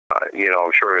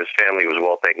I'm sure his family was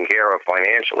well taken care of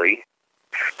financially.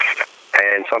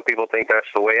 And some people think that's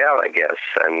the way out, I guess.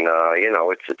 And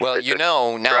it's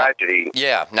tragedy.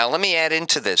 Yeah. Now let me add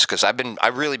into this because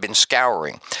I've really been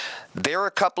scouring. There are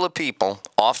a couple of people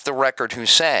off the record who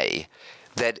say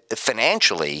that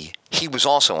financially he was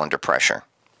also under pressure.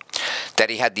 That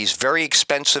he had these very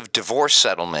expensive divorce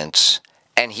settlements,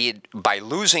 and by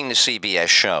losing the CBS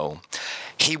show,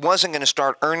 he wasn't going to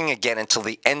start earning again until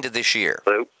the end of this year.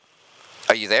 Hello?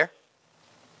 Are you there?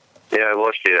 Yeah, I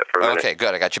lost you for a minute. Okay,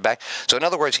 good. I got you back. So in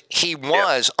other words, he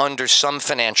was under some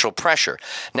financial pressure.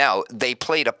 Now, they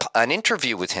played an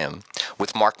interview with him,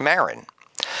 with Mark Maron,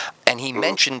 and he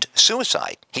mentioned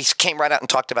suicide. He came right out and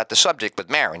talked about the subject with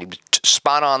Maron. He was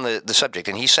spot on the subject,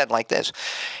 and he said like this.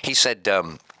 He said,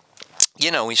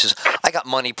 he says, I got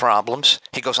money problems.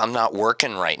 He goes, I'm not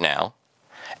working right now.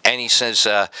 And he says,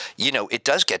 it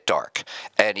does get dark.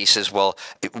 And he says, well,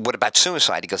 what about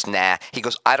suicide? He goes, nah. He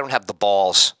goes, I don't have the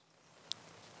balls.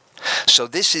 So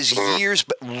this is years,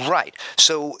 right.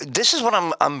 So this is what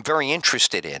I'm very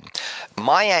interested in.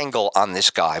 My angle on this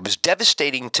guy was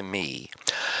devastating to me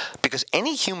because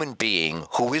any human being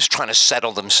who is trying to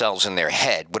settle themselves in their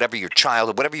head, whatever your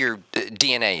childhood, whatever your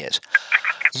DNA is,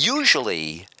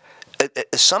 usually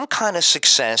some kind of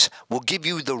success will give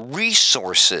you the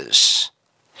resources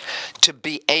to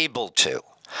be able to.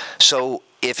 So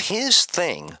if his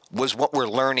thing was what we're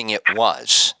learning it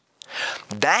was,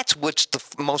 that's what's the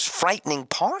most frightening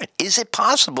part. Is it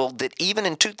possible that even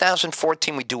in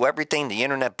 2014 we do everything, the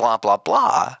internet, blah, blah,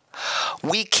 blah,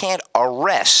 we can't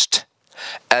arrest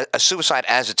a suicide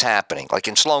as it's happening? Like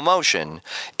in slow motion,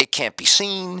 it can't be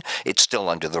seen. It's still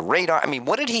under the radar. I mean,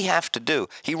 what did he have to do?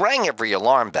 He rang every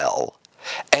alarm bell,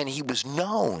 and he was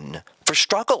known for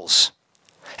struggles.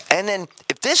 And then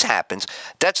if this happens,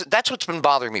 that's what's been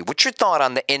bothering me. What's your thought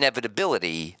on the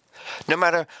inevitability? No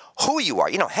matter who you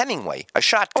are, Hemingway, a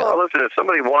shotgun. Well, listen, if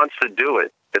somebody wants to do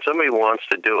it, they're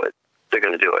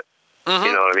going to do it. Mm-hmm.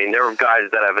 You know what I mean? There are guys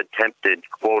that have attempted,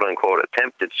 quote unquote,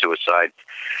 suicide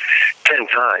 10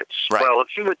 times. Right. Well,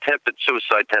 if you attempted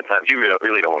suicide 10 times, you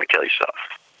really don't want to kill yourself.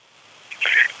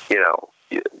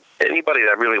 Anybody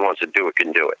that really wants to do it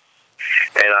can do it.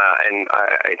 And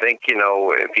I think,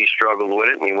 if he struggled with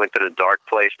it and he went to the dark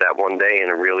place that one day in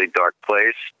a really dark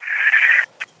place,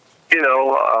 he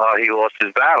lost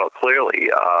his battle,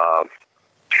 clearly.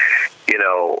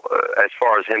 As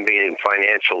far as him being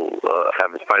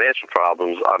having financial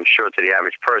problems, I'm sure to the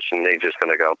average person, they're just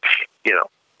going to go, yeah,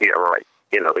 right.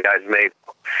 The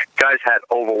guys had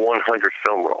over 100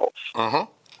 film roles. Mm-hmm.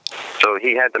 So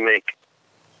he had to make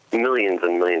millions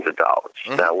and millions of dollars.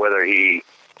 Mm-hmm. Now, whether he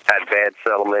had bad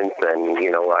settlements and,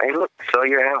 hey, look, sell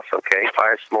your house, okay?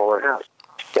 Buy a smaller house.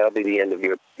 That'll be the end of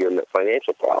your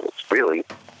financial problems, really.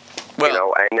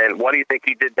 Well, and then what do you think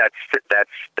he did that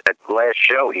last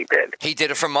show he did? He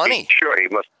did it for money. He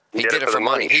must. He did it for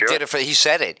money. He did it for. He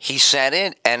said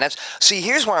it, and that's. See,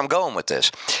 here's where I'm going with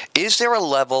this. Is there a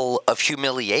level of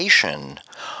humiliation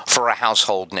for a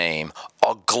household name,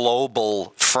 a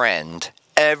global friend?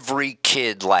 Every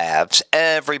kid laughs.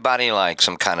 Everybody likes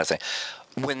him, kind of thing.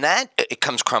 When it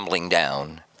comes crumbling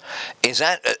down, is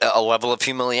that a level of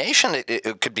humiliation?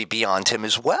 It could be beyond him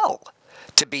as well.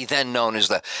 To be then known as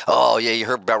you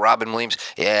heard about Robin Williams?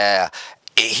 Yeah.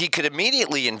 He could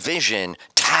immediately envision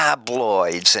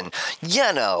tabloids and,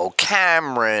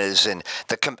 cameras and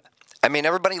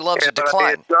everybody loves a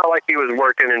decline. It's not like he was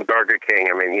working in Burger King.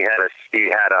 I mean, he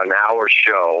had an hour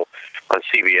show on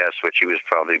CBS, which he was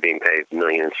probably being paid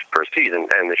millions per season.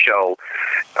 And the show,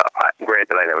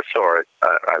 granted, I never saw it.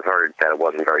 I've heard that it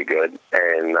wasn't very good.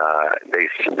 And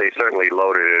they certainly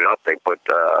loaded it up. They put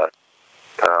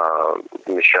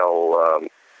Michelle,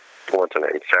 what's her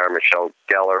name? Sarah Michelle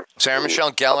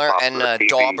Gellar. And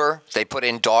Dauber. They put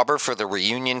in Dauber for the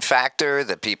reunion factor,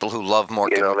 the people who love more.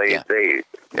 They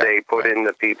put in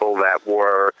the people that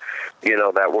were,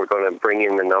 that were going to bring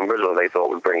in the numbers, or they thought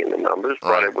would bring in the numbers,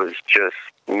 but it was just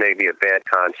maybe a bad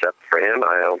concept for him.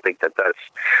 I don't think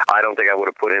I would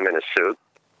have put him in a suit.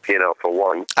 For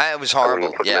one, it was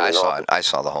horrible. Yeah, I saw it. I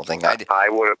saw the whole thing. I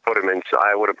would have put him in.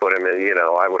 I would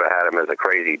have had him as a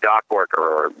crazy dock worker,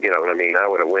 or what I mean. I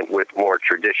would have went with more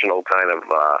traditional kind of,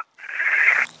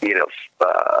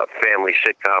 family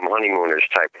sitcom honeymooners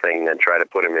type thing than try to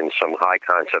put him in some high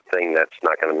concept thing that's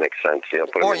not going to make sense. Or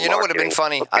what would have been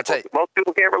funny? I'll tell you, most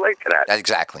people can't relate to that.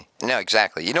 Exactly. No,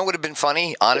 exactly. You know what would have been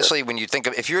funny? Honestly, when you think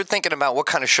if you're thinking about what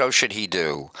kind of show should he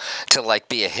do to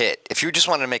be a hit, if you just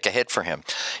wanted to make a hit for him,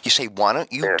 you say, why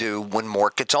don't you do When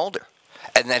Mort Gets Older?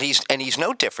 And that he's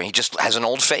no different. He just has an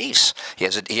old face. He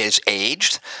is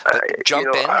aged. But jump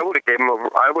in. I would have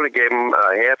gave him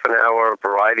a half an hour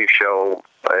variety show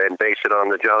and base it on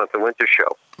the Jonathan Winters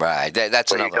show. Right.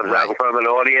 That's another. He comes out in front of an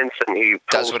audience and he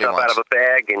pulls stuff out of a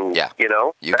bag and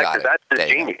you got it. That's the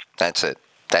genius. That's it.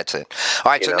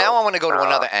 All right, so now I want to go to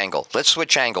another angle. Let's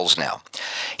switch angles now.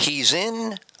 He's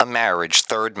in a marriage,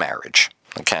 third marriage,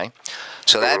 okay?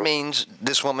 So that means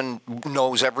this woman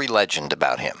knows every legend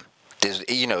about him.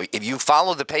 If you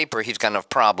follow the paper, he's got enough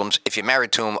problems. If you're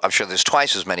married to him, I'm sure there's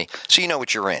twice as many. So you know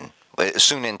what you're in,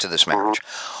 soon into this marriage.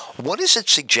 What does it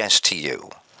suggest to you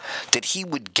that he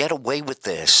would get away with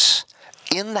this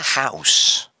in the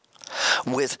house?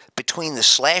 With between the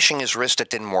slashing his wrist that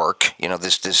didn't work,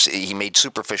 he made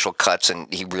superficial cuts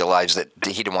and he realized that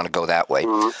he didn't want to go that way.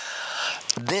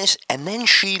 This, and then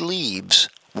she leaves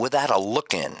without a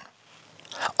look in.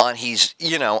 On he's,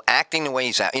 acting the way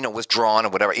he's at, withdrawn or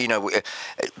whatever,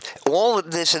 all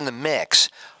of this in the mix.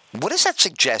 What does that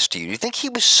suggest to you? Do you think he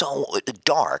was so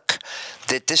dark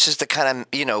that this is the kind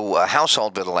of,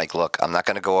 household that like, look, I'm not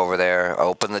going to go over there,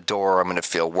 open the door, I'm going to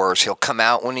feel worse. He'll come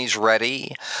out when he's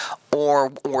ready.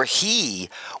 Or he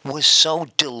was so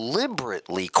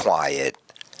deliberately quiet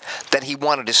that he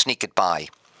wanted to sneak it by.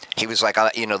 He was like,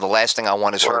 the last thing I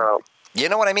want is her. You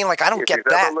know what I mean? Like, I don't get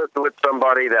that. If you've ever lived with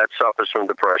somebody that suffers from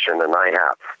depression, and I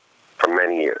have for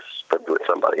many years, lived with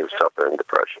somebody who suffers from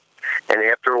depression. And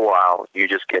after a while, you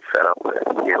just get fed up with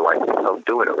it. You're like, don't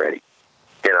do it already,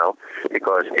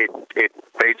 because it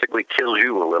basically kills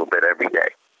you a little bit every day.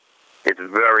 It's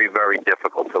very, very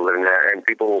difficult to live in there. And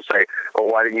people will say, oh,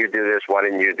 why didn't you do this? Why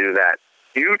didn't you do that?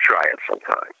 You try it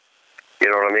sometime. You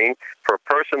know what I mean? For a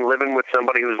person living with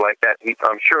somebody who's like that,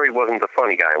 I'm sure he wasn't the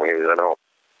funny guy when he was at home.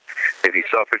 If he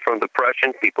suffered from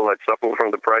depression, people that suffer from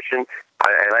depression,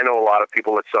 and I know a lot of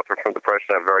people that suffer from depression.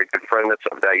 I have a very good friend that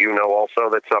also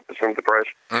that suffers from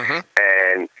depression.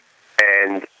 And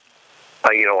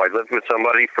I lived with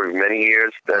somebody for many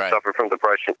years that suffered from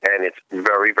depression, and it's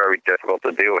very, very difficult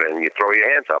to deal with it. And you throw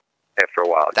your hands up after a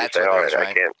while. That's you say, what it is, right?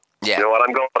 I can't. Yeah. You know what?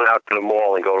 I'm going out to the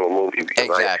mall and go to a movie because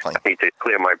I need to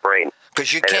clear my brain.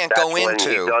 Because you can't go into.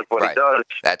 He does what he does.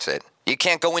 That's it. You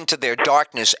can't go into their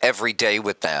darkness every day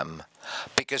with them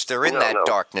because they're in that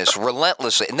darkness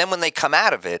relentlessly. And then when they come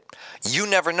out of it, you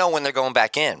never know when they're going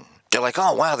back in. They're like,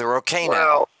 oh, wow, they're okay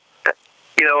now.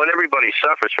 And everybody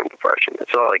suffers from depression.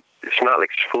 It's not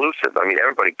exclusive. I mean,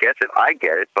 everybody gets it. I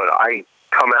get it, but I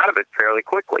come out of it fairly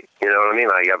quickly. You know what I mean?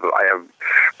 I have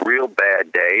real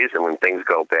bad days, and when things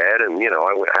go bad, and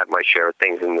I had my share of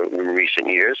things in recent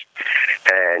years.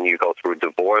 And you go through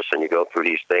divorce, and you go through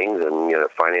these things, and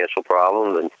financial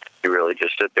problems, and you really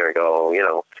just sit there and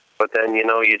go, But then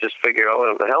you just figure,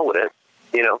 oh, the hell with it.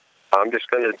 I'm just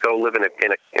going to go live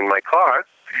in my car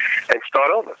and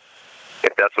start over.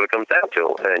 If that's what it comes down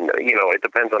to. And, it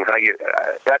depends on how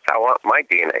that's how my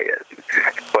DNA is.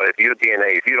 But if your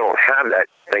DNA, if you don't have that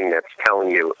thing that's telling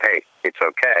you, hey, it's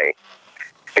okay,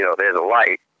 there's a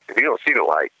light. If you don't see the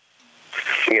light,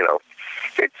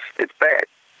 it's bad.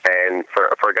 And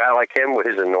for a guy like him with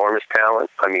his enormous talent,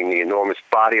 I mean, the enormous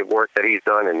body of work that he's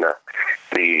done and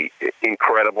the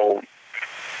incredible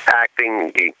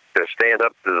acting, the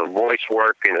stand-up, the voice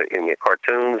work in the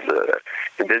cartoons, the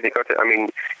Disney cartoons, I mean,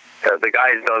 the guy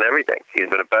has done everything. He's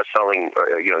been a best-selling,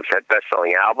 he's had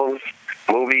best-selling albums,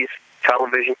 movies,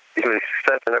 television. He's been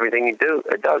success in everything he does.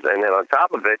 And then on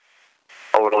top of it,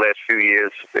 over the last few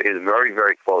years, his very,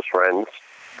 very close friends,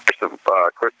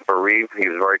 Christopher Reeve, he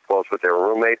was very close with their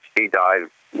roommates. He died,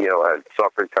 had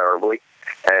suffered terribly.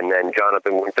 And then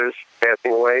Jonathan Winters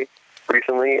passing away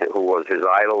recently, who was his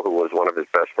idol, who was one of his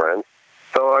best friends.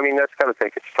 So, I mean, that's got to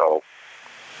take its toll.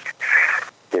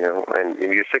 And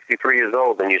if you're 63 years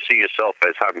old and you see yourself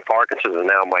as having Parkinson's, and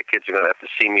now my kids are going to have to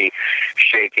see me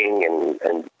shaking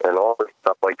and all this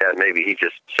stuff like that, maybe he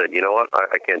just said, you know what,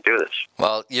 I can't do this.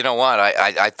 Well, you know what,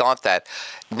 I thought that.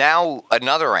 Now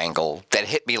another angle that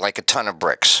hit me like a ton of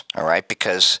bricks, all right,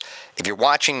 because if you're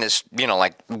watching this,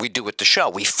 like we do with the show,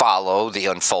 we follow the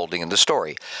unfolding of the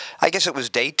story. I guess it was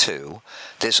day 2.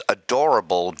 This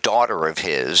adorable daughter of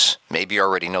his, maybe you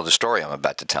already know the story I'm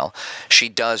about to tell, she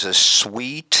does a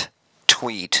sweet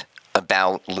tweet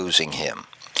about losing him.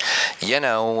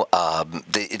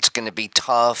 It's going to be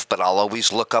tough, but I'll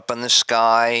always look up in the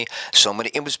sky.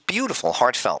 It was beautiful,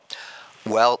 heartfelt.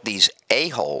 Well, these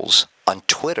a-holes on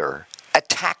Twitter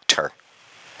attacked her.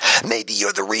 Maybe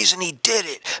you're the reason he did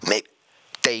it.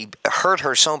 They hurt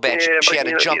her so bad she had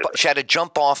to jump. She had to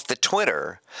jump off the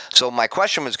Twitter. So my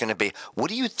question was going to be, what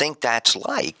do you think that's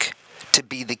like to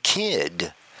be the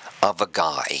kid of a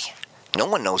guy? No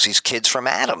one knows these kids from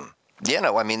Adam. You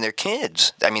know, I mean, they're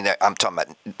kids. I mean, I'm talking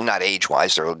about not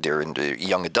age-wise, they're into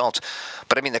young adults.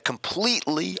 But, I mean, they're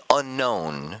completely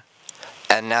unknown.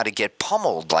 And now to get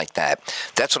pummeled like that,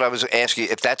 that's what I was asking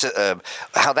you, if that's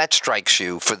how that strikes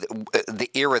you for the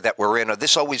era that we're in, or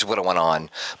this always would have went on,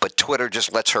 but Twitter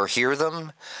just lets her hear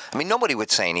them? I mean, nobody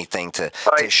would say anything to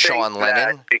Sean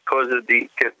Lennon. Because of the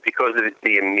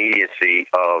immediacy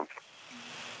of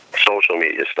social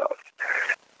media stuff,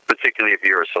 particularly if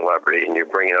you're a celebrity and you're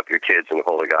bringing up your kids and the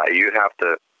whole guy, you have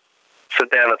to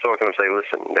sit down and talk to them and say,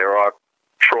 listen, there are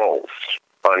trolls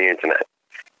on the internet.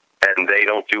 And they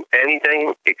don't do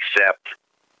anything except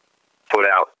put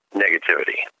out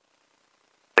negativity.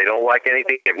 They don't like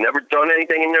anything. They've never done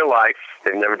anything in their life.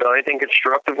 They've never done anything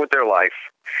constructive with their life.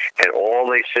 And all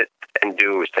they sit and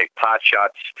do is take pot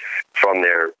shots from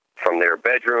their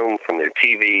bedroom, from their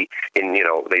TV. And, you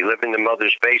know, they live in the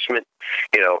mother's basement.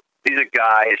 You know, these are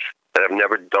guys that have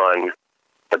never done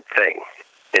a thing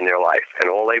in their life, and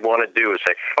all they want to do is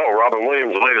say, "Oh, Robin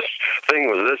Williams' latest thing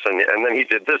was this, and then he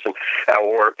did this," and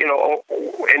or you know,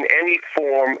 in any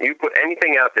form you put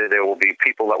anything out there, there will be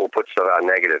people that will put stuff out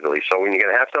negatively. So when you're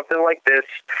going to have something like this,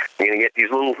 you're going to get these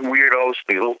little weirdos,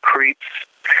 these little creeps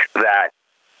that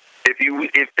if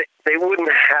they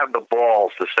wouldn't have the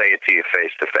balls to say it to you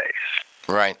face to face,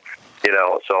 right? You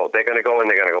know, so they're going to go and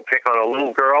they're going to go pick on a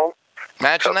little girl.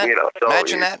 Imagine that. You know, so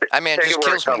Imagine that. I mean, it just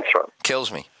kills me.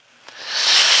 Kills me.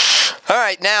 All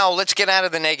right, now let's get out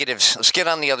of the negatives. Let's get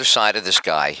on the other side of this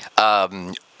guy.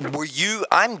 I'm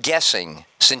guessing,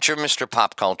 since you're Mr.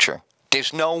 Pop Culture,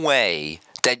 there's no way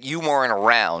that you weren't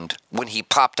around when he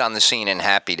popped on the scene in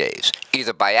Happy Days,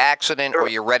 either by accident or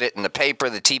you read it in the paper,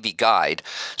 the TV guide.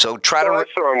 So I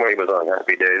saw him when he was on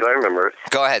Happy Days. I remember it.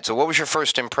 Go ahead. So what was your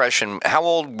first impression? How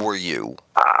old were you?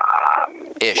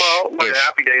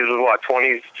 Happy Days was what,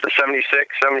 76,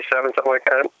 77, something like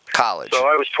that? College. So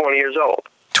I was 20 years old.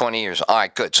 20 years. All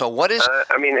right, good. So what is...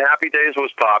 I mean, Happy Days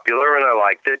was popular, and I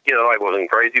liked it. You know, I wasn't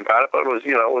crazy about it, but it was,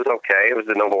 you know, it was okay. It was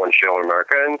the #1 show in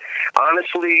America. And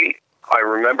honestly, I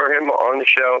remember him on the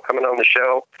show, coming on the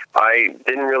show. I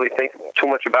didn't really think too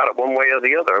much about it one way or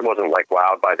the other. I wasn't, like,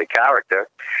 wowed by the character.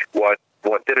 What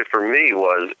did it for me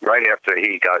was right after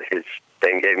he got his...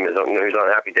 They gave him his own... He was on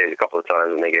Happy Days a couple of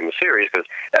times, and they gave him a series, because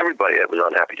everybody that was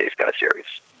on Happy Days got a series.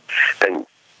 And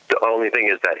the only thing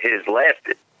is that his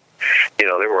lasted. You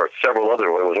know, there were several other.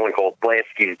 There was one called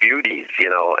Blansky's Beauties, you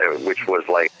know, which was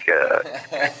like,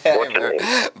 what's her name?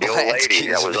 The old lady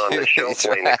that was on the show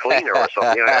playing the cleaner or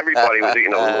something. You know, everybody was, you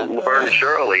know, Laverne and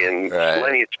Shirley and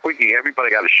Lenny and Squeaky.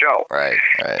 Everybody got a show. Right.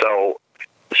 So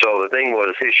the thing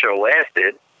was, his show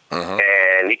lasted.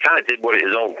 And he kind of did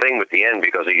his own thing with the end,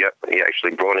 because he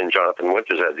actually brought in Jonathan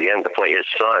Winters at the end to play his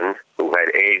son, who had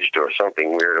aged or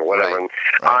something weird or whatever. And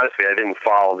honestly, I didn't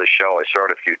follow the show. I saw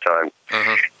it a few times.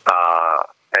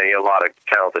 And he had a lot of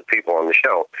talented people on the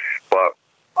show. But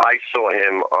I saw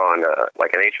him on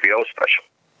like an HBO special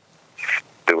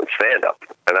doing stand-up.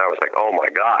 And I was like, oh, my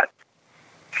God.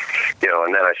 You know,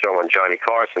 and then I saw him on Johnny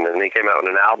Carson, and he came out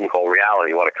with an album called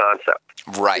Reality. What a concept.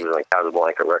 Right. He was on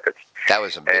Casablanca Records. That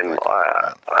was a big And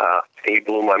he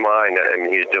blew my mind. I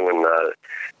mean, he's doing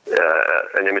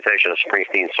an imitation of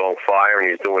Springsteen's song Fire, and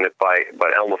he's doing it by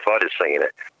Elmer Fudd is singing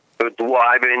it.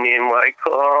 Driving in my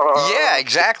car. Yeah,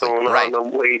 exactly. On the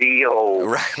radio.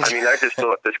 Right. I mean, I just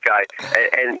thought this guy,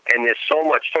 and there's so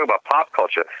much, talk about pop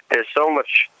culture, there's so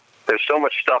much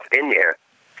stuff in there.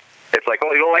 It's like,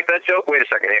 oh, you don't like that joke? Wait a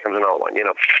second, here comes another one. You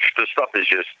know, the stuff is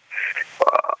just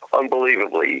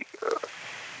unbelievably,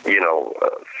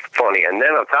 funny. And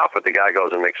then on top of it, the guy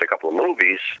goes and makes a couple of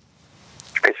movies.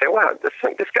 And you say, wow, this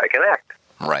guy can act.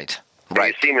 Right.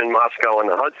 You see him in Moscow on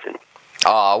the Hudson.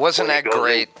 Oh, wasn't that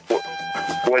great?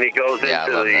 When he goes into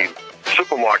the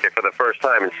supermarket for the first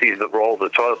time and sees the rolls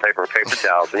of toilet paper and paper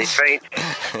towels, and he faints.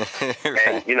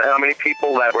 And you know how many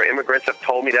people that were immigrants have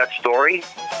told me that story?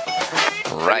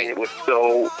 Right. I mean, it was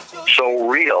so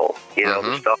real, you know,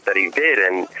 the stuff that he did,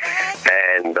 and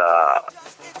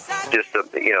just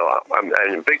I'm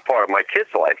a big part of my kids'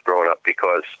 life growing up,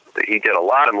 because he did a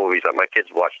lot of movies that my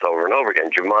kids watched over and over again.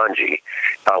 Jumanji,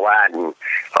 Aladdin,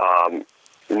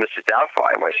 Mrs.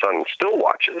 Doubtfire. My son still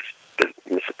watches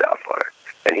Mrs. Doubtfire,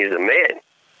 and he's a man.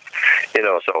 You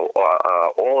know, so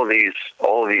all of the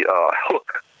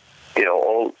Hook. You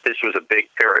know, this was a big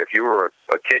period. If you were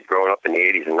a kid growing up in the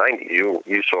 80s and 90s,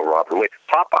 you saw Robin Williams.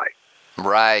 Popeye.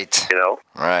 Right. You know?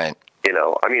 Right. You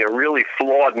know, I mean, a really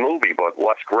flawed movie, but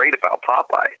what's great about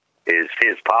Popeye is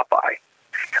his Popeye.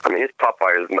 I mean, his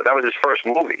Popeye, that was his first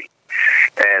movie.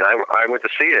 And I went to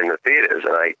see it in the theaters,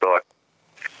 and I thought,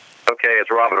 okay,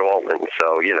 it's Robert Altman,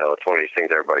 so, you know, it's one of these things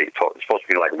everybody talks. It's supposed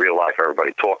to be like real life.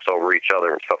 Everybody talks over each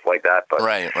other and stuff like that. But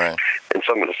Right. And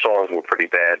some of the songs were pretty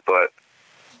bad, but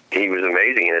he was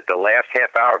amazing in it. The last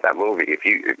half hour of that movie, if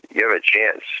you have a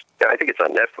chance, I think it's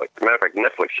on Netflix. As a matter of fact,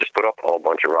 Netflix just put up a whole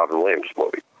bunch of Robin Williams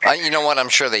movies. You know what? I'm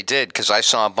sure they did, because I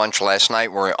saw a bunch last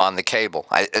night were on the cable.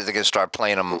 They're going to start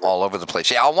playing them all over the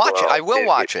place. Yeah, I'll watch it. I will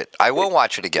watch it. I will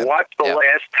watch it again. Watch the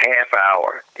last half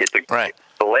hour.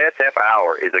 The last half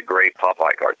hour is a great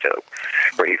Popeye cartoon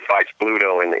where he fights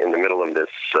Bluto in the middle of this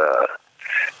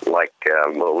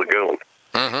lagoon.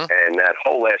 Mm-hmm. And that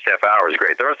whole last half hour is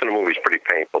great. The rest of the movie is pretty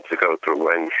painful to go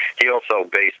through. And he also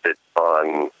based it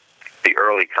on the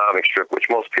early comic strip, which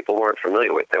most people weren't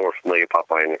familiar with. They were familiar with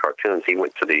Popeye and the cartoons. He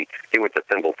went to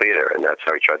Thimble Theater, and that's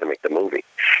how he tried to make the movie.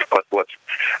 But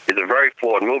it's a very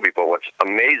flawed movie. But what's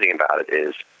amazing about it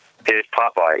is his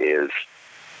Popeye is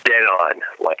dead on,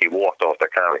 like he walked off the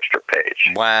comic strip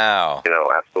page. Wow. You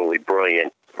know, absolutely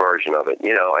brilliant version of it.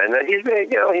 You know, and then he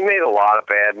made a lot of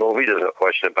bad movies. There's no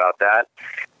question about that.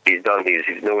 He's doing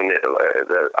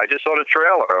I just saw the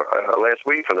trailer last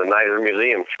week for The Night of the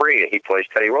Museum, free, and he plays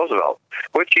Teddy Roosevelt,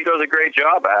 which he does a great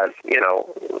job at. You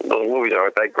know, those movies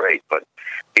aren't that great, but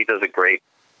he does a great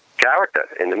character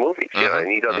in the movies. You know, and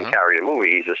he doesn't carry the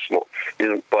movie.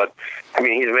 But I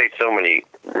mean, he's made so many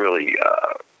really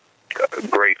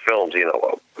great films. You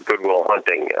know, Good Will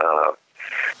Hunting.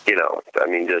 You know, I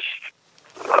mean, just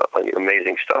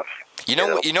amazing stuff. You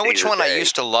know which one I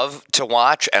used to love to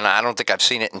watch, and I don't think I've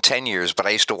seen it in 10 years, but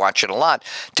I used to watch it a lot.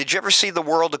 Did you ever see The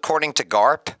World According to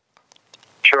Garp?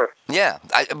 Sure. Yeah,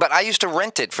 but I used to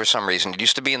rent it for some reason. It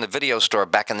used to be in the video store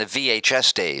back in the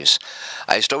VHS days.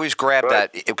 I used to always grab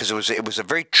that because it was a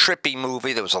very trippy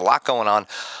movie. There was a lot going on,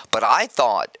 but I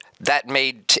thought that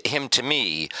made him, to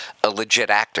me, a legit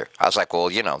actor. I was like,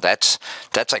 well, you know, that's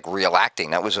like real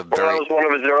acting. That was that was one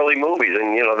of his early movies,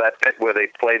 and you know that bit where they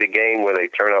play the game where they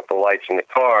turn up the lights in the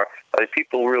car.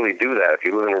 People really do that. If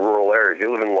you live in a rural area, if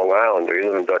you live in Long Island or you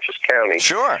live in Dutchess County,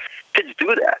 sure, kids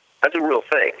do that. That's a real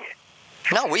thing.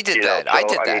 No, we did that. I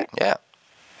did that. Yeah.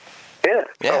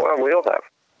 Yeah. Oh, we all have.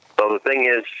 So the thing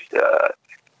is,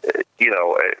 you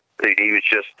know, he was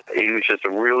just a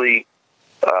really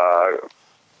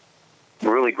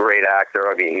great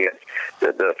actor. I mean,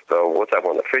 the what's that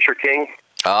one? The Fisher King.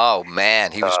 Oh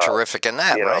man, he was terrific in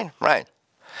that, right? Know, right.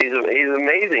 He's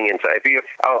amazing inside.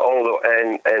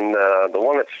 And the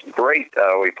one that's great,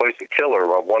 where he plays the killer,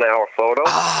 a 1 hour photo.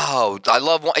 Oh, I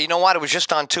love. You know what? It was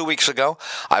just on 2 weeks ago.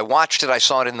 I watched it. I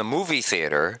saw it in the movie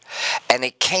theater, and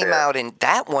it came out in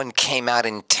that one came out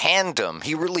in tandem.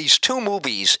 He released 2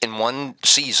 movies in one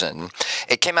season.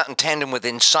 It came out in tandem with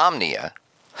Insomnia.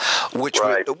 Which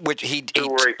where he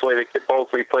played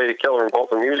a killer in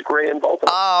both of them. He was great in both of them.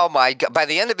 Oh my God! By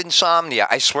the end of Insomnia,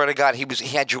 I swear to God, he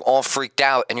had you all freaked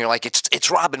out, and you're like, it's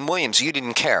Robin Williams. You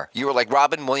didn't care. You were like,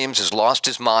 Robin Williams has lost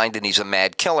his mind, and he's a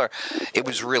mad killer. It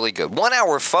was really good. 1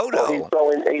 hour photo.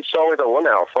 Well, he's so into 1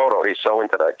 hour photo. He's so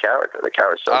into that character. The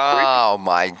character's so creepy. Oh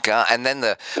my God! And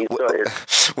then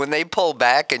when they pull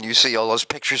back and you see all those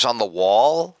pictures on the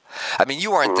wall. I mean,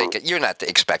 you weren't thinking, you're not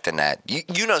expecting that.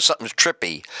 You know something's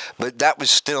trippy, but that was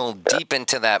still deep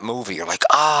into that movie. You're like,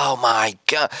 oh my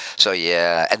God. So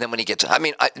yeah, and then when he gets, I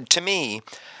mean, to me,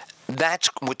 that's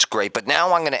what's great. But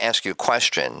now I'm going to ask you a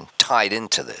question tied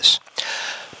into this.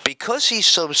 Because he's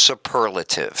so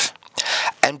superlative,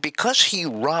 and because he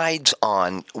rides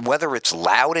on, whether it's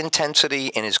loud intensity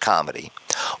in his comedy,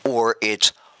 or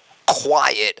it's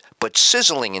quiet but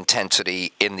sizzling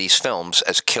intensity in these films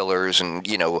as killers and,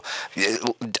 you know,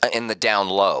 in the down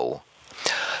low,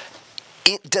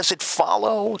 does it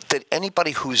follow that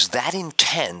anybody who's that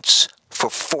intense for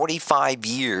 45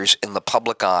 years in the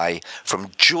public eye, from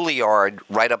Juilliard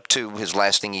right up to his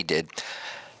last thing he did,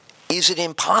 is it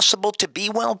impossible to be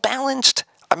well balanced?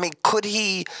 I mean, could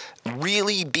he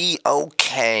really be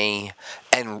okay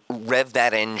and rev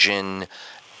that engine?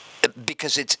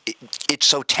 Because it's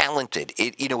so talented.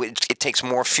 It takes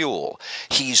more fuel.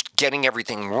 He's getting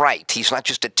everything right. He's not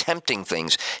just attempting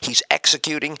things. He's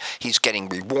executing. He's getting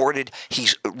rewarded.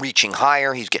 He's reaching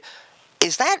higher.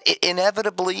 Is that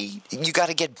inevitably you got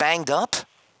to get banged up?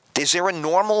 Is there a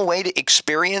normal way to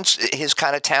experience his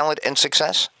kind of talent and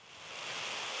success?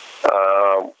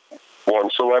 One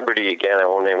celebrity, again, I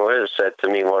won't name who it is, said to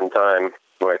me one time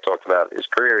when I talked about his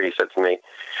career, he said to me,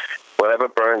 whatever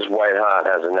burns white hot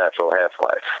has a natural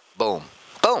half-life. Boom.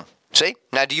 Boom. See?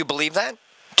 Now, do you believe that?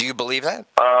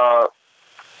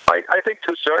 I think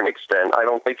to a certain extent, I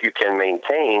don't think you can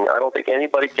maintain. I don't think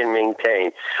anybody can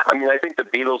maintain. I mean, I think the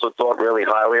Beatles are thought really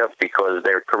highly of because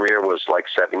their career was like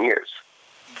 7 years.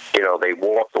 You know, they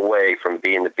walked away from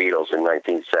being the Beatles in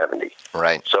 1970.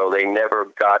 Right. So they never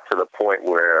got to the point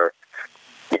where,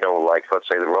 you know, like, let's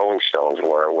say the Rolling Stones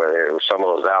were, where there was some of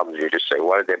those albums you just say,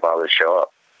 why did they bother to show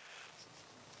up?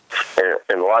 And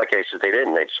in a lot of cases, they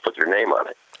didn't. They just put their name on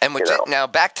it. And now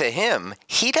back to him,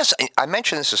 he doesn't. I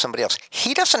mentioned this to somebody else.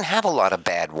 He doesn't have a lot of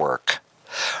bad work.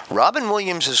 Robin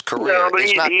Williams' career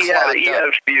is not clogged up. He had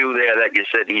a few there that you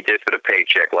said he did for the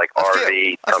paycheck, like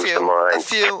RV comes to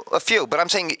mind. A few. But I'm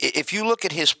saying if you look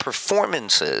at his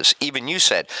performances, even you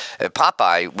said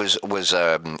Popeye was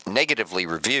negatively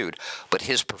reviewed, but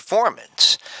his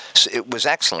performance, it was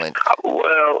excellent.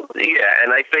 Well, yeah,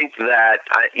 and I think that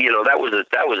that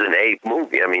was an A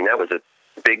movie. I mean, that was a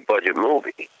big budget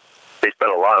movie. They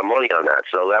spent a lot of money on that,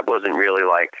 so that wasn't really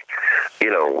like,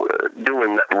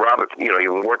 doing Robert.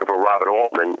 You were working for Robert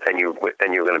Altman, and you were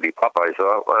going to be Popeye.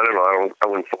 So I don't know. I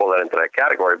wouldn't fall that into that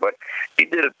category. But he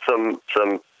did some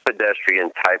pedestrian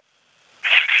type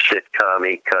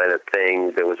sitcom-y kind of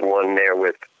things. There was one there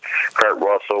with Kurt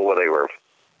Russell where they were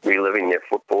reliving their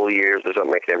football years or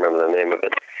something. I can't remember the name of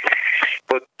it.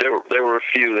 But there were a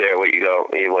few there where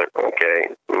you went, okay,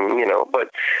 But,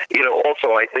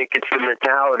 also I think it's the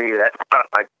mentality that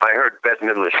I heard Bette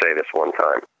Midler say this one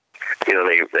time.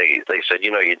 They said,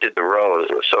 you did The Rose,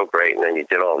 it was so great, and then you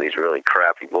did all these really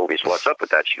crappy movies. What's up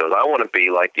with that? She goes, I want to be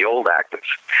like the old actors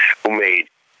who made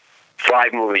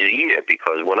 5 movies a year,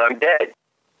 because when I'm dead,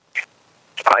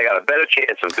 I got a better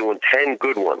chance of doing 10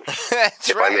 good ones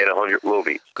if I made 100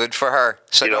 movies. Good for her.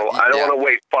 So I don't want to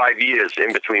wait 5 years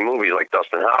in between movies like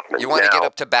Dustin Hoffman. You want to get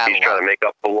up to battle. He's trying to make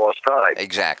up for lost time.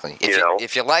 Exactly.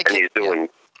 If you like and it, he's doing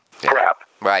crap.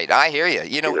 Right. I hear you.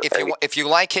 If you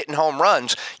like hitting home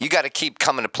runs, you got to keep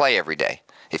coming to play every day.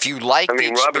 If you like the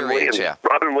experience,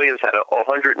 Robin Williams had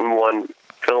 101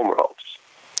 film roles.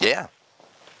 Yeah.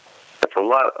 That's a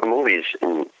lot of movies.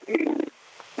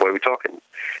 What are we talking?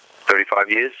 35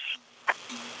 years,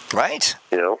 right?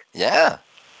 Yeah.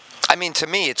 I mean, to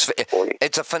me, it's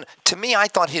a fun. To me, I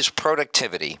thought his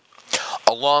productivity,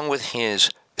 along with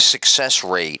his success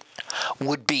rate,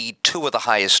 would be 2 of the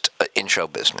highest in show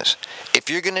business. If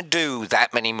you're going to do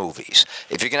that many movies,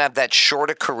 if you're going to have that short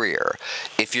a career,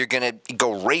 if you're going to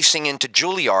go racing into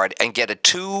Juilliard and get a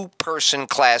 2-person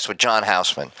class with John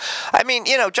Houseman. I mean,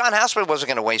 John Houseman wasn't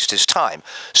going to waste his time.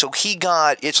 So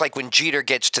it's like when Jeter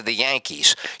gets to the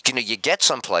Yankees. You get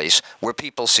someplace where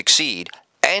people succeed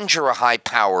and you're a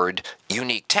high-powered,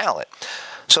 unique talent.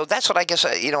 So that's what I guess,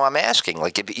 I'm asking.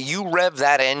 Like, if you rev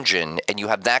that engine and you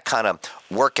have that kind of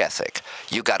work ethic,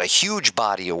 you got a huge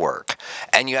body of work,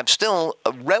 and you have still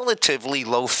a relatively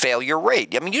low failure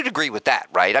rate. I mean, you'd agree with that,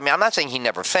 right? I mean, I'm not saying he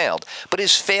never failed, but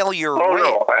his failure rate...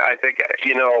 no, I think,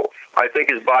 I think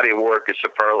his body of work is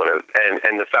superlative.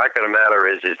 And the fact of the matter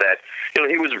is that,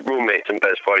 he was roommates and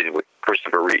best buddies with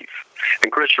Christopher Reeve.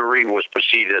 And Christopher Reeve was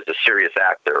perceived as a serious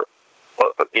actor,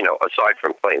 aside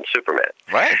from playing Superman.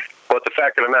 Right. But the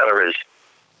fact of the matter is,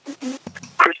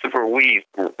 Christopher Reeve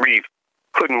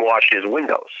couldn't wash his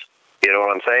windows. You know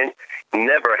what I'm saying?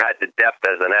 Never had the depth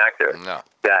as an actor. No.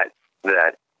 That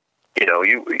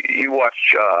you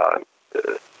watch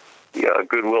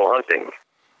Good Will Hunting,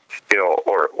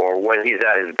 or when he's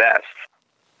at his best,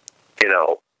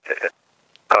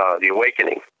 The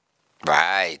Awakening.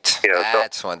 Right.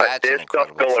 That's there's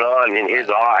stuff going on in his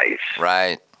eyes.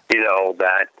 Right.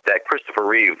 That Christopher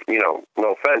Reeve, no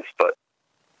offense, but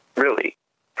really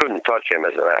couldn't touch him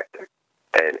as an actor.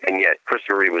 And yet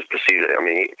Christopher Reeve was perceived,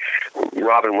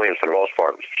 Robin Williams for the most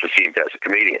part was perceived as a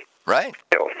comedian. Right.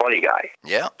 A funny guy.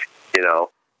 Yeah.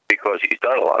 Because he's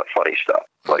done a lot of funny stuff.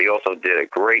 But he also did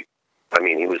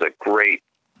he was a great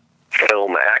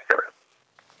film actor.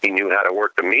 He knew how to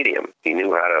work the medium. He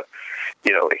knew how to,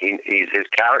 his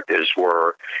characters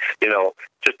were,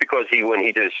 just because when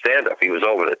he did stand-up, he was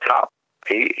over the top.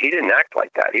 He didn't act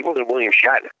like that. He wasn't William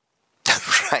Shatner.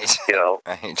 Right.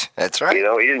 Right. That's right. He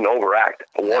didn't overact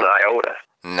one iota.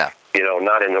 No.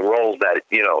 Not in the roles that,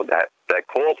 that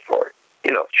called for it.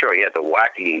 Sure, he had the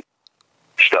wacky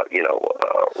stuff,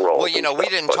 roles. Well, we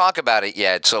didn't talk about it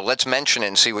yet, so let's mention it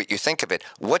and see what you think of it.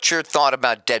 What's your thought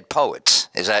about Dead Poets?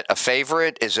 Is that a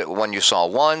favorite? Is it one you saw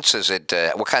once? Is it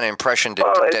what kind of impression did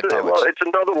Dead Poets? Well, it's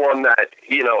another one that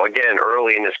again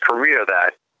early in his career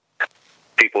that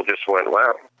people just went,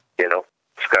 wow,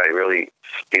 this guy really,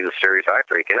 he's a serious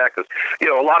actor. He can act. Cause,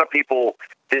 a lot of people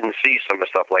didn't see some of the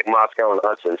stuff like Moscow and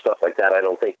Hudson and stuff like that. I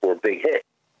don't think were a big hit.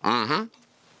 Mm-hmm.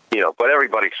 But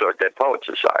everybody saw Dead Poets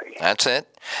Society. That's it.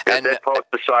 And Dead Poets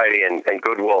Society and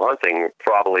Good Will Hunting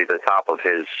probably the top of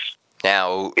his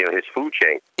his food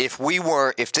chain. If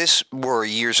this were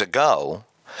years ago,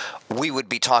 we would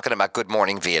be talking about Good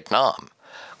Morning Vietnam.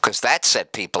 because that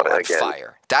set people on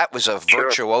fire. That was a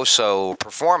virtuoso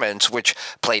performance, which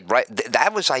played right.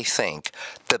 That was, I think,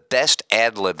 the best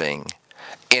ad-libbing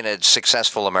in a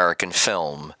successful American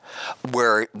film,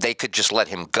 where they could just let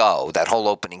him go. That whole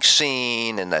opening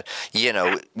scene and that,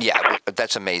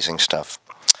 that's amazing stuff.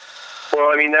 Well,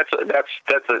 I mean, that's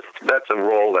a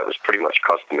role that was pretty much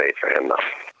custom made for him, though.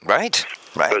 Right.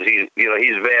 Because he's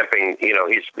vamping.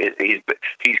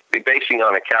 He's basing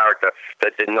on a character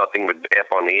that did nothing but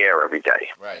vamp on the air every day.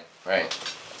 Right.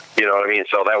 You know what I mean?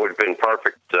 So that would have been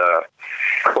perfect.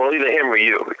 Well, either him or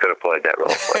you. We could have played that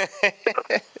role.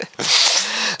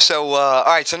 So, all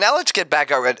right. So now let's get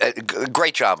back.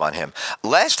 Great job on him.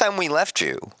 Last time we left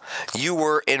you, you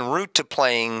were en route to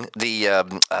playing the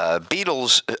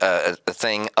Beatles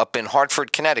thing up in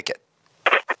Hartford, Connecticut.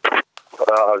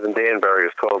 I was in Danbury.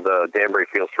 It's called Danbury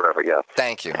Feels Forever, yeah.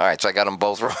 Thank you. All right, so I got them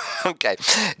both wrong. Okay.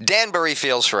 Danbury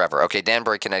Feels Forever. Okay,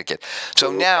 Danbury, Connecticut.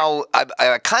 So now,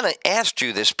 I kind of asked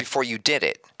you this before you did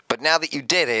it, but now that you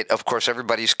did it, of course,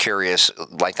 everybody's curious,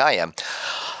 like I am.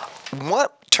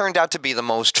 What turned out to be the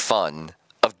most fun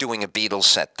of doing a Beatles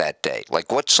set that day?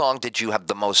 Like, what song did you have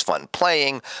the most fun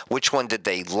playing? Which one did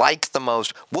they like the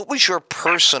most? What was your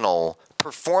personal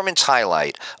performance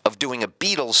highlight of doing a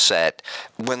Beatles set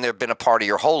when they've been a part of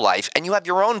your whole life, and you have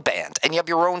your own band, and you have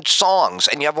your own songs,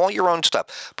 and you have all your own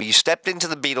stuff, but you stepped into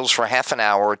the Beatles for half an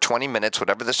hour or 20 minutes,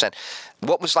 whatever the set.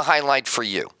 What was the highlight for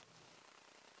you?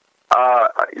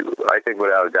 I think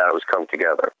without a doubt it was Come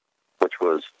Together, which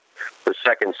was the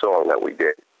second song that we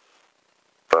did.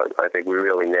 But I think we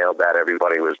really nailed that.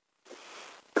 Everybody was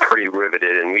pretty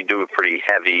riveted, and we do a pretty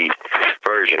heavy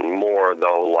version, more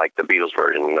though like the Beatles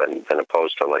version than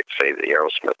opposed to, like, say, the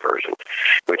Aerosmith version,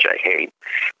 which I hate.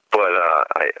 But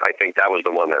I think that was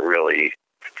the one that really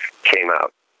came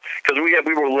out, because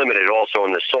we were limited also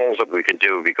in the songs that we could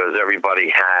do, because everybody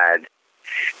had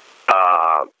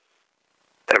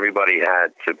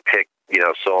to pick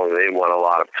songs. They didn't want a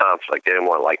lot of conflict. They didn't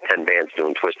want like 10 bands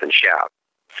doing Twist and Shout.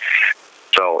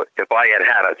 So if I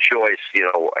had a choice,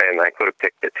 and I could have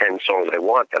picked the 10 songs I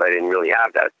wanted, I didn't really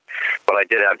have that. But I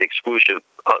did have the exclusive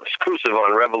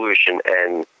on Revolution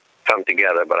and Come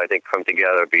Together. But I think Come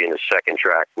Together being the second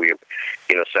track,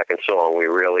 second song, we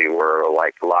really were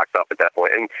like locked up at that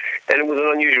point. And it was an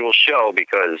unusual show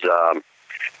because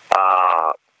I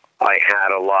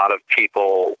had a lot of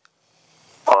people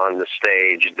on the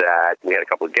stage that we had a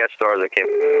couple of guest stars that came,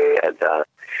 and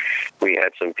we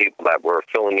had some people that were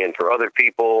filling in for other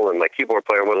people, and my keyboard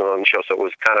player wasn't on the show, so it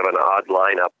was kind of an odd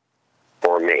lineup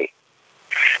for me.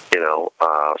 So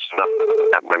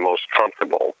not my most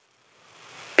comfortable,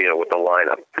 with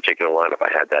the particular lineup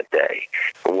I had that day.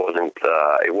 It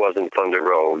wasn't Thunder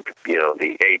Road,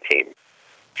 the A team,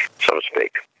 so to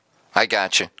speak. I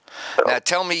got you. So, now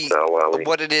tell me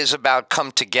what it is about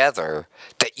Come Together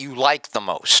that you like the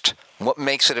most. What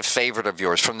makes it a favorite of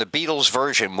yours? From the Beatles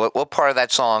version, what part of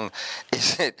that song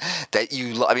is it that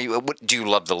you I mean, do you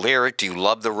love the lyric? Do you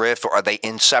love the riff? Or are they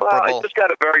inseparable? Well, it's just got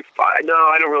a very... No,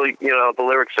 I don't really... the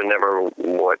lyrics are never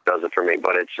what does it for me,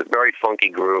 but it's a very funky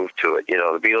groove to it.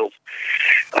 The Beatles...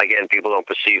 Again, people don't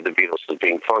perceive the Beatles as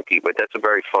being funky, but that's a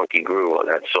very funky groove on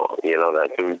that song.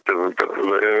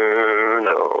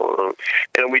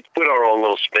 We put our own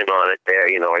little spin on it there.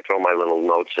 I throw my little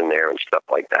notes in there and stuff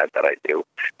like that I do.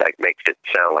 That makes it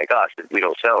sound like us. We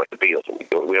don't sound like the Beatles when we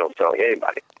do it. We don't sound like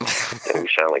anybody. And we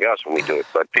sound like us when we do it.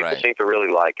 But people seem to really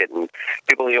like it. And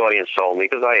people in the audience told me,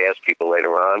 because I asked people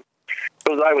later on,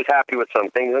 because I was happy with some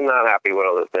things and not happy with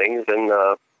other things. And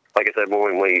like I said,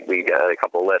 when we got a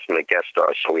couple of last-minute guest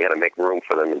stars, so we had to make room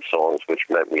for them in songs, which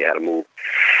meant we had to move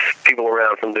people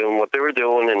around from doing what they were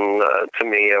doing. And to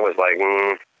me, I was like,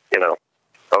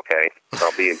 okay,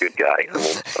 I'll be a good guy.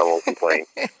 I won't complain.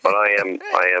 But I am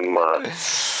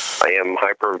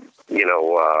hyper,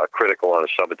 critical on a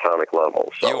subatomic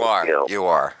level. So, you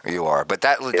are. But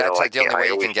that's like the only way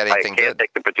you can get anything good. I can't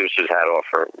take the producer's hat off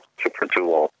for too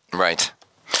long. Right.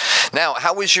 Now,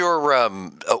 how was your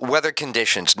weather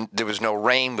conditions? There was no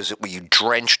rain. Were you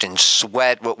drenched in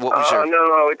sweat? What was your...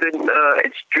 No, it didn't.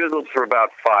 It drizzled for about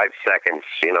 5 seconds.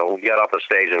 We got off the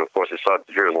stage, and of course, it started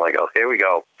to drizzle. Like, oh, here we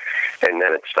go, and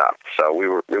then it stopped. So we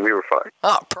were fine.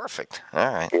 Oh, perfect.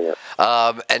 All right. Yeah.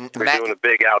 And we're doing a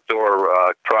big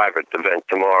outdoor private event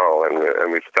tomorrow,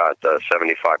 and we've got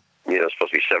 75. It's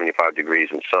supposed to be 75 degrees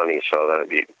and sunny, so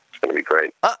it's going to be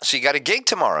great. So you got a gig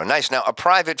tomorrow. Nice. Now, a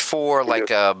private for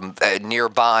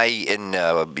nearby in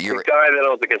your... The guy that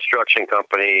owns the construction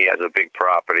company has a big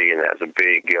property and has a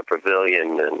big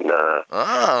pavilion, and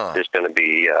there's going to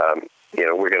be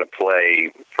we're going to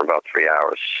play for about 3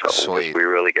 hours. So we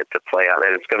really get to play on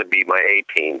it. It's going to be my A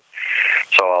team.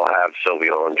 So I'll have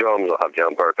Silvio on drums. I'll have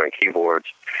John Burke on keyboards.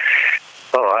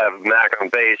 I'll have Mac on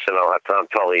bass, and I'll have Tom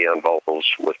Tully on vocals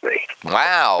with me.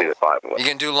 Wow. The 5 of us. You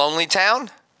can do Lonely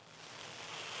Town?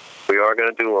 We are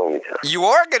going to do Lonely Town. You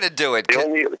are going to do it. It's the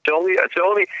only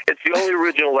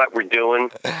original that we're doing.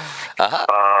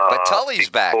 But Tully's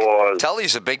back.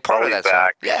 Tully's a big part of that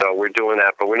song. Yeah. So we're doing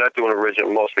that, but we're not doing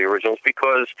mostly originals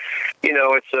because,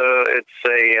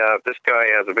 this guy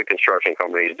has a big construction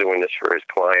company. He's doing this for his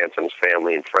clients and his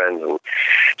family and friends, and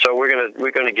so we're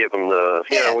gonna give him the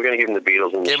we're gonna give him the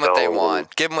Beatles and give them what they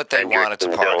want. Give them what they want. It's a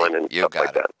party. You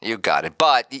got it. You got it.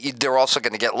 But they're also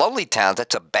going to get Lonely Town.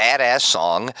 That's a badass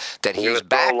song that he's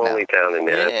back now. Lonely Town in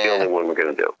there. Yeah. That's the only one we're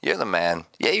going to do. You're the man.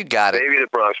 Yeah, you got it. Maybe the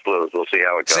Bronx Blues. We'll see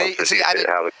how it goes. See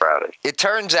how the crowd is. It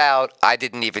turns out I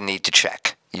didn't even need to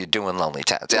check. You're doing Lonely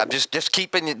Town. I'm just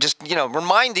keeping you,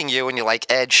 reminding you, and you're like,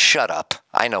 Ed, shut up.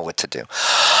 I know what to do.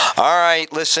 All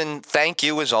right, listen, thank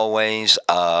you as always.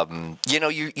 People can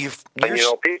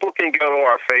go to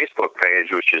our Facebook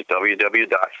page, which is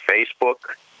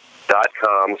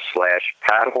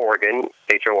www.facebook.com/Pat Horgan,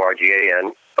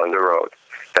 Horgan, Thunder Road.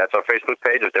 That's our Facebook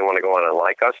page. If they want to go on and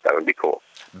like us, that would be cool.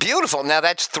 Beautiful. Now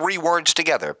that's 3 words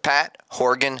together. Pat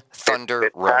Horgan,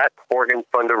 Thunder Road. Pat Horgan,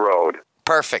 Thunder Road.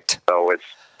 Perfect. So it's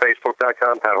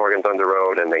Facebook.com, Pat Horgan, Thunder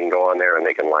Road, and they can go on there and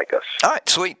they can like us. All right,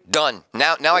 sweet. Done.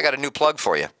 Now I got a new plug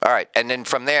for you. All right, and then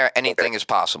from there, anything is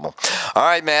possible. All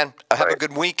right, man. Have a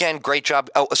good weekend. Great job.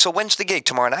 Oh, so when's the gig?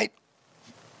 Tomorrow night?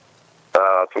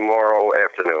 Tomorrow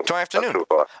afternoon. Tomorrow afternoon.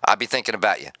 I'll be thinking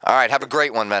about you. All right, have a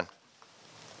great one, man.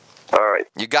 All right.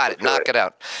 You got it. Knock it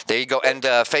out. There you go. And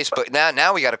Facebook.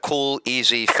 Now we got a cool,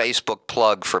 easy Facebook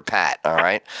plug for Pat, all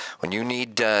right? When you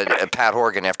need Pat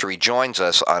Horgan after he joins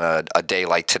us on a day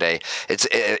like today, it's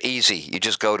easy. You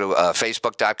just go to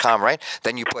Facebook.com, right?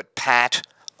 Then you put Pat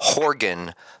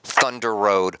Horgan, Thunder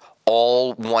Road,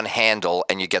 all one handle,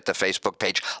 and you get the Facebook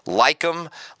page. Like them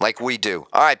like we do.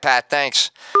 All right, Pat, thanks.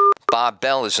 Bob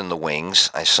Bell is in the wings.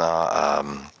 I saw...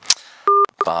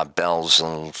 Bob Bell's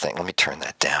little thing. Let me turn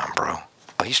that down, bro.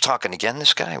 Oh, he's talking again,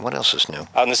 this guy? What else is new?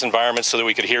 Out in this environment so that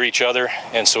we could hear each other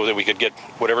and so that we could get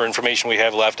whatever information we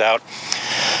have left out.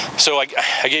 So I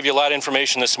gave you a lot of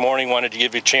information this morning, wanted to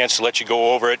give you a chance to let you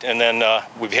go over it, and then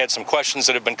we've had some questions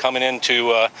that have been coming in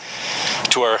to our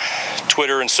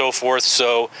Twitter and so forth,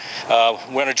 so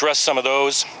we're going to address some of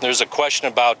those. There's a question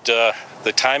about the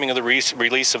timing of the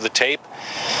release of the tape.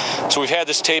 So we've had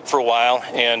this tape for a while,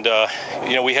 and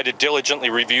we had to diligently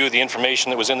review the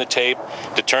information that was in the tape,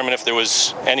 determine if there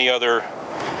was any other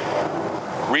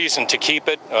reason to keep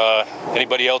it.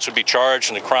 Anybody else would be charged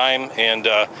in the crime, and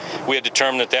we had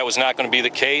determined that was not going to be the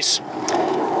case.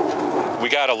 We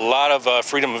got a lot of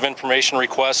Freedom of Information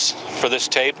requests for this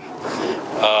tape.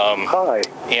 Hi.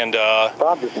 And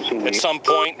Bob doesn't see me. At some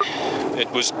point,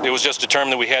 it was just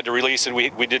determined that we had to release it.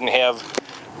 We didn't have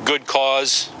good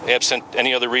cause, absent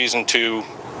any other reason to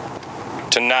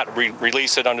not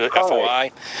release it under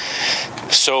FOI.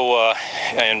 So,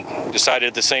 and decided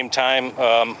at the same time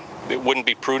it wouldn't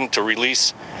be prudent to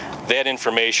release that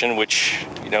information, which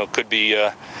could be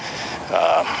a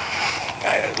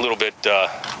little bit.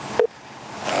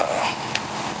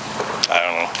 I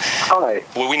don't know. Hi.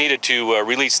 Well, we needed to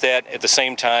release that at the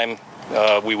same time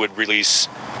we would release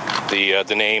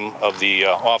the name of the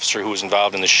officer who was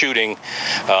involved in the shooting,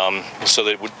 so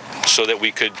that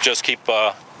we could just keep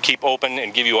open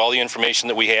and give you all the information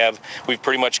that we have. We've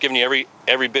pretty much given you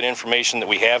every bit of information that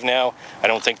we have now. I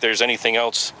don't think there's anything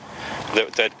else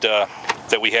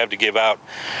that we have to give out.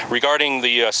 Regarding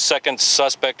the second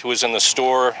suspect who was in the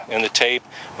store in the tape,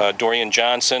 Dorian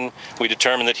Johnson, we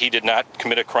determined that he did not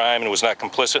commit a crime and was not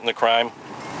complicit in the crime.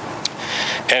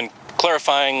 And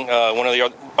clarifying one of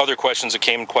the other questions that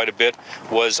came quite a bit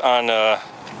was on the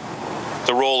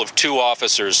role of 2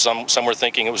 officers. Some were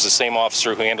thinking it was the same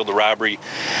officer who handled the robbery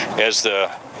as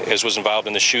was involved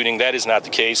in the shooting. That is not the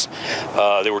case.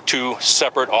 There were 2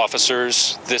 separate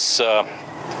officers. This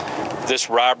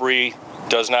robbery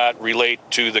does not relate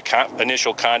to the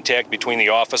initial contact between the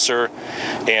officer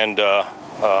and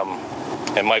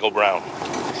Michael Brown.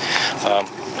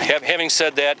 Having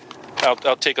said that,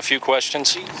 I'll take a few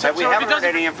questions. We haven't heard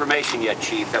any information yet,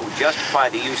 Chief, that would justify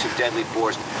the use of deadly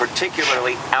force,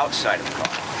 particularly outside of the car.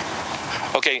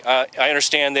 Okay, I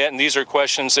understand that, and these are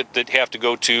questions that have to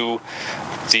go to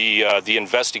the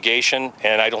investigation,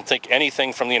 and I don't think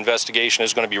anything from the investigation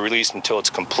is going to be released until it's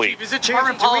complete. Is it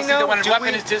department policy that when a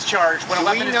weapon is discharged,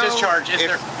 is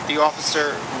there... the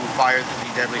officer who fired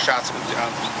the deadly shots.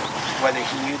 Whether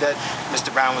he knew that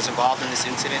Mr. Brown was involved in this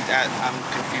incident, I'm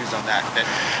confused on that.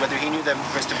 Whether he knew that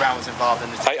Mr. Brown was involved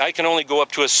in this. I can only go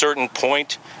up to a certain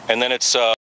point, and then it's.